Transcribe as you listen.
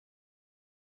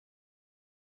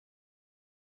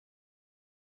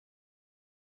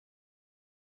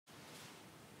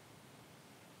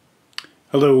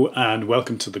Hello and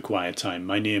welcome to The Quiet Time.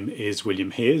 My name is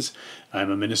William Hayes.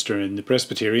 I'm a minister in the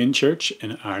Presbyterian Church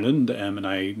in Ireland, and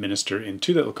I minister in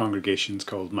two little congregations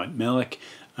called Mount Mellick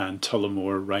and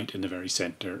Tullamore, right in the very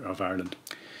centre of Ireland.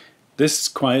 This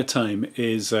Quiet Time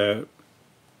is a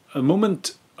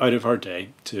moment out of our day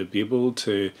to be able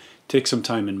to take some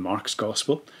time in Mark's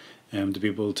Gospel, to be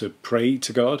able to pray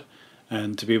to God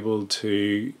and to be able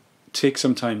to take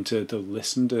some time to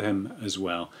listen to Him as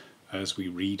well as we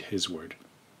read His Word.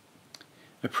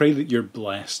 I pray that you're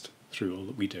blessed through all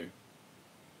that we do.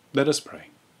 Let us pray.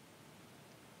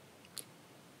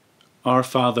 Our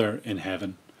Father in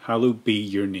heaven, hallowed be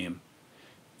your name.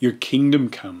 Your kingdom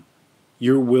come,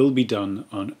 your will be done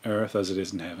on earth as it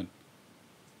is in heaven.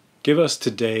 Give us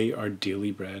today our daily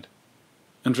bread,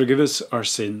 and forgive us our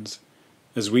sins,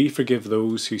 as we forgive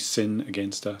those who sin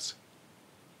against us.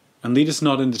 And lead us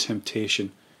not into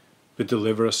temptation, but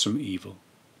deliver us from evil.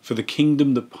 For the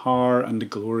kingdom, the power, and the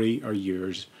glory are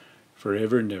yours,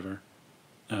 forever and ever.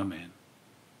 Amen.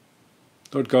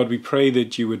 Lord God, we pray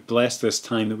that you would bless this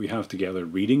time that we have together,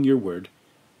 reading your word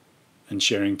and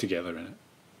sharing together in it.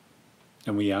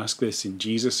 And we ask this in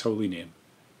Jesus' holy name.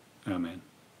 Amen.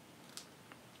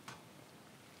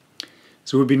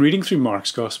 So we've been reading through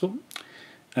Mark's Gospel,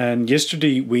 and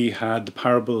yesterday we had the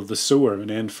parable of the sower,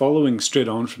 and then following straight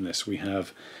on from this we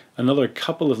have another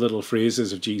couple of little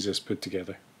phrases of Jesus put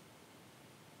together.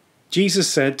 Jesus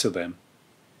said to them,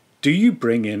 "Do you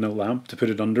bring in a lamp to put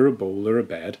it under a bowl or a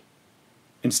bed?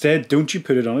 Instead, don't you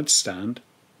put it on its stand?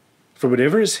 For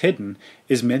whatever is hidden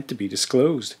is meant to be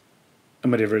disclosed, and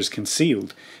whatever is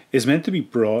concealed is meant to be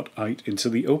brought out into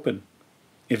the open.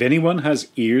 If anyone has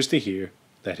ears to hear,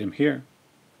 let him hear.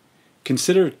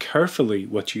 Consider carefully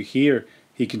what you hear,"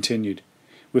 he continued.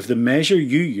 "With the measure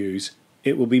you use,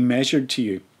 it will be measured to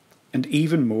you, and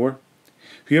even more.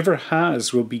 Whoever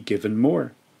has will be given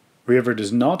more. Whoever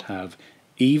does not have,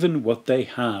 even what they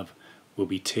have will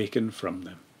be taken from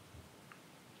them."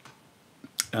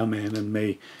 Amen, and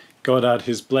may God add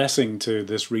his blessing to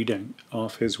this reading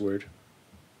of his word.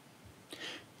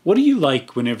 What do you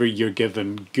like whenever you're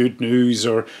given good news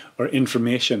or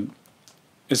information?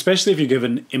 Especially if you're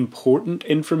given important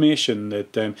information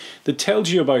that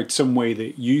tells you about some way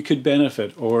that you could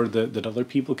benefit or that other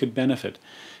people could benefit.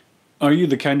 Are you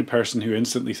the kind of person who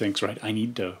instantly thinks, right, I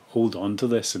need to hold on to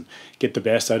this and get the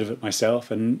best out of it myself,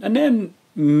 and then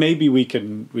maybe we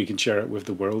can share it with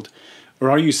the world? Or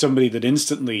are you somebody that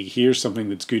instantly hears something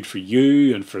that's good for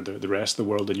you and for the rest of the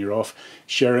world, and you're off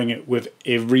sharing it with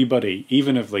everybody,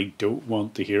 even if they don't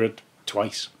want to hear it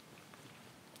twice?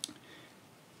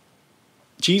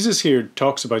 Jesus here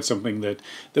talks about something that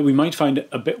we might find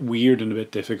a bit weird and a bit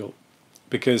difficult,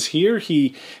 because here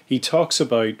he talks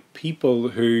about people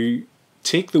who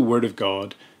take the word of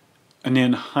God and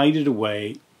then hide it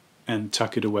away and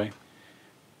tuck it away.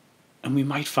 And we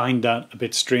might find that a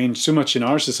bit strange. So much in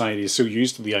our society is so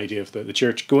used to the idea of the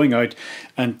church going out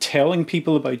and telling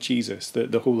people about Jesus,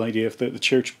 the whole idea of the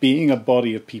church being a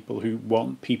body of people who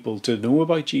want people to know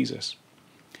about Jesus.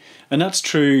 And that's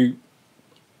true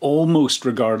almost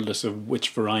regardless of which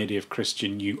variety of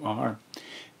Christian you are.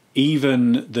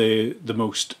 Even the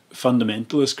most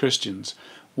fundamentalist Christians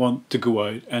want to go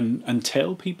out and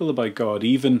tell people about God.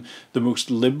 Even the most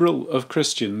liberal of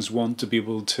Christians want to be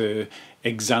able to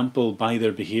example by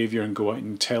their behaviour and go out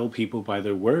and tell people by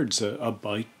their words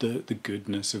about the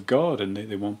goodness of God, and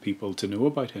they want people to know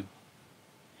about him.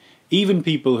 Even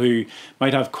people who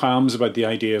might have qualms about the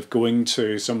idea of going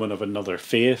to someone of another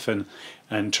faith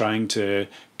and trying to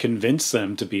convince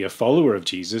them to be a follower of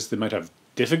Jesus, they might have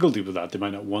difficulty with that. They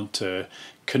might not want to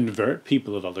convert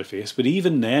people of other faiths, but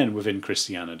even then within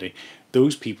Christianity,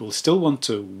 those people still want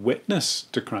to witness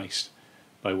to Christ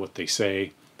by what they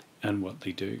say and what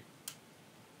they do.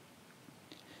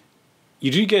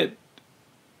 You do get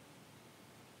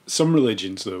some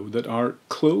religions, though, that are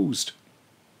closed.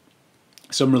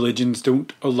 Some religions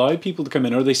don't allow people to come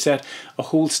in, or they set a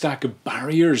whole stack of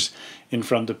barriers in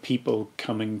front of people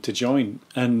coming to join.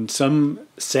 And some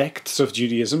sects of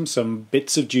Judaism, some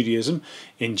bits of Judaism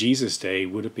in Jesus' day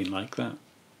would have been like that.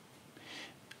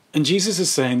 And Jesus is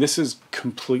saying this is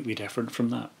completely different from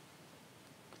that.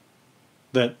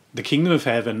 That the kingdom of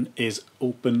heaven is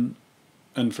open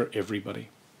and for everybody.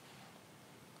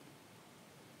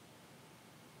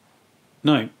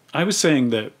 Now, I was saying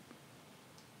that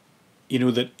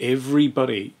that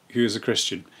everybody who is a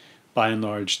Christian, by and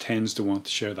large, tends to want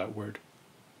to share that word.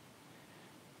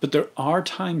 But there are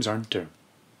times, aren't there,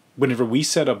 whenever we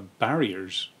set up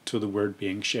barriers to the word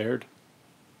being shared.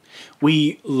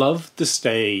 We love to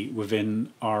stay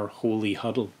within our holy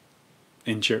huddle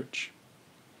in church.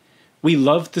 We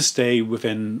love to stay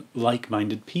within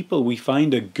like-minded people. We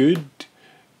find a good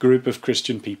group of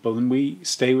Christian people and we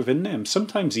stay within them,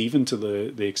 sometimes even to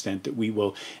the extent that we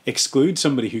will exclude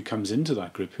somebody who comes into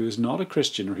that group who is not a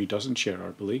Christian or who doesn't share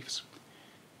our beliefs.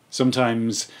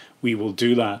 Sometimes we will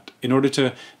do that in order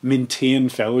to maintain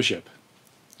fellowship.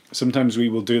 Sometimes we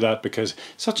will do that because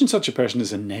such and such a person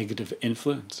is a negative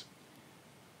influence.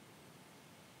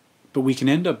 But we can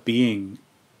end up being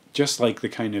just like the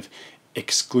kind of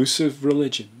exclusive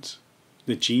religions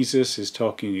that Jesus is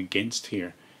talking against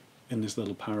here in this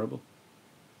little parable.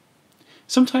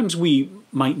 Sometimes we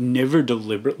might never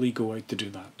deliberately go out to do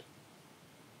that.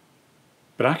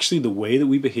 But actually the way that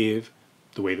we behave,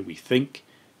 the way that we think,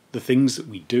 the things that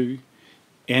we do,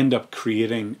 end up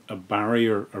creating a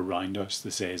barrier around us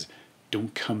that says,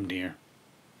 don't come near.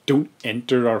 Don't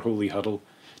enter our holy huddle.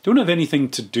 Don't have anything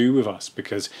to do with us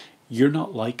because you're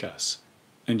not like us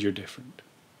and you're different.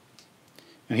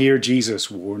 And here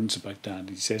Jesus warns about that.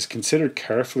 He says, consider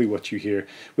carefully what you hear.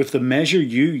 With the measure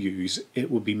you use, it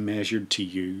will be measured to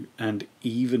you, and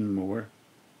even more.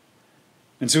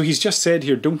 And so he's just said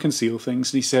here, don't conceal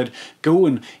things. And he said, go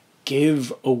and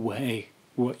give away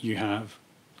what you have.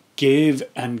 Give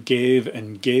and give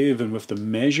and give, and with the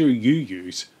measure you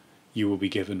use, you will be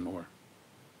given more.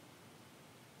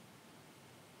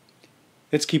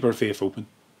 Let's keep our faith open.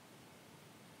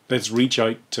 Let's reach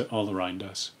out to all around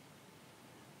us.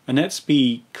 And let's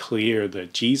be clear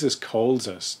that Jesus calls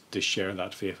us to share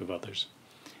that faith with others.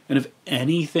 And if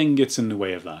anything gets in the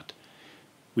way of that,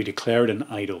 we declare it an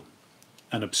idol,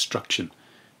 an obstruction,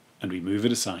 and we move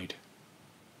it aside.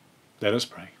 Let us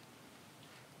pray.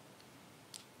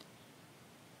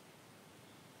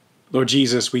 Lord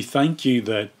Jesus, we thank you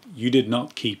that you did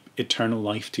not keep eternal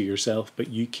life to yourself, but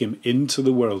you came into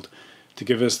the world to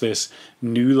give us this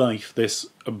new life, this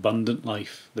abundant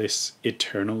life, this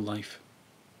eternal life.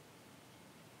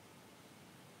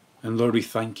 And Lord, we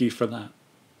thank you for that.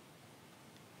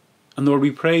 And Lord,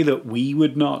 we pray that we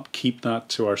would not keep that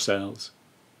to ourselves,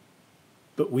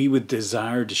 but we would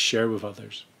desire to share with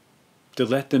others, to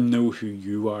let them know who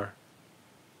you are,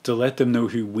 to let them know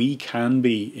who we can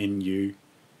be in you,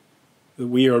 that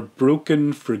we are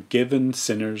broken, forgiven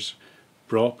sinners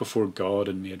brought before God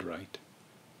and made right.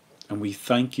 And we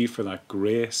thank you for that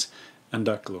grace and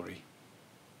that glory.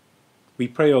 We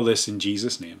pray all this in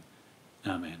Jesus' name.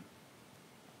 Amen.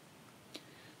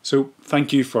 So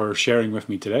thank you for sharing with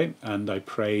me today, and I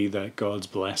pray that God's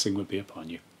blessing would be upon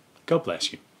you. God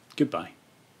bless you. Goodbye.